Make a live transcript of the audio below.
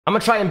I'm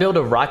gonna try and build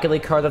a Rocket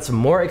League car that's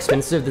more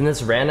expensive than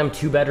this random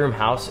 2-bedroom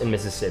house in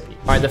Mississippi.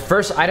 All right, the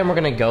first item we're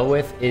gonna go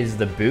with is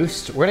the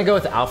boost. We're gonna go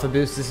with Alpha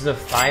Boost. This is a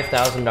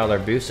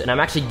 $5,000 boost, and I'm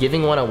actually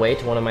giving one away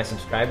to one of my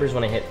subscribers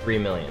when I hit 3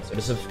 million. So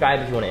just subscribe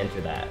if you wanna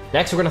enter that.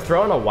 Next, we're gonna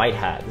throw in a white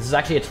hat. This is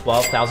actually a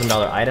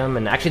 $12,000 item,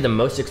 and actually the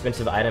most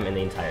expensive item in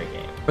the entire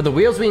game. For the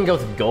wheels, we can go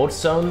with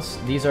Goldstones.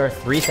 These are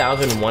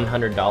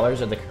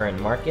 $3,100 at the current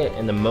market,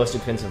 and the most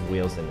expensive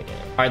wheels in the game.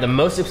 All right, the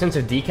most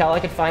expensive decal I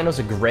could find was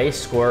a gray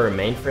Scorer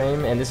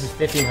mainframe, and this is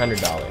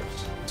 $1,500.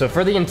 So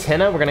for the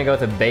antenna, we're gonna go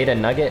with a Beta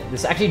Nugget.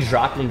 This actually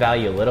dropped in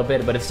value a little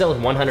bit, but it's still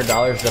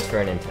 $100 just for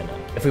an antenna.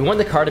 If we want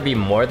the car to be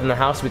more than the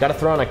house, we gotta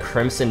throw on a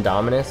Crimson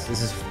Dominus.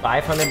 This is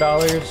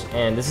 $500,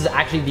 and this is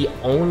actually the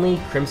only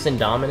Crimson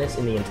Dominus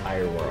in the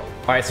entire world.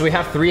 All right, so we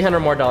have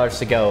 $300 more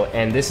to go,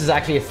 and this is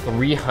actually a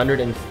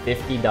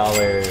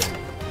 $350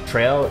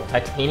 Trail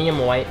Titanium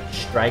White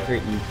Striker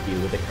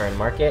EQ with the current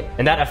market,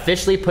 and that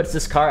officially puts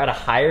this car at a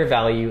higher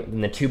value than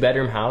the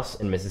 2-bedroom house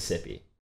in Mississippi.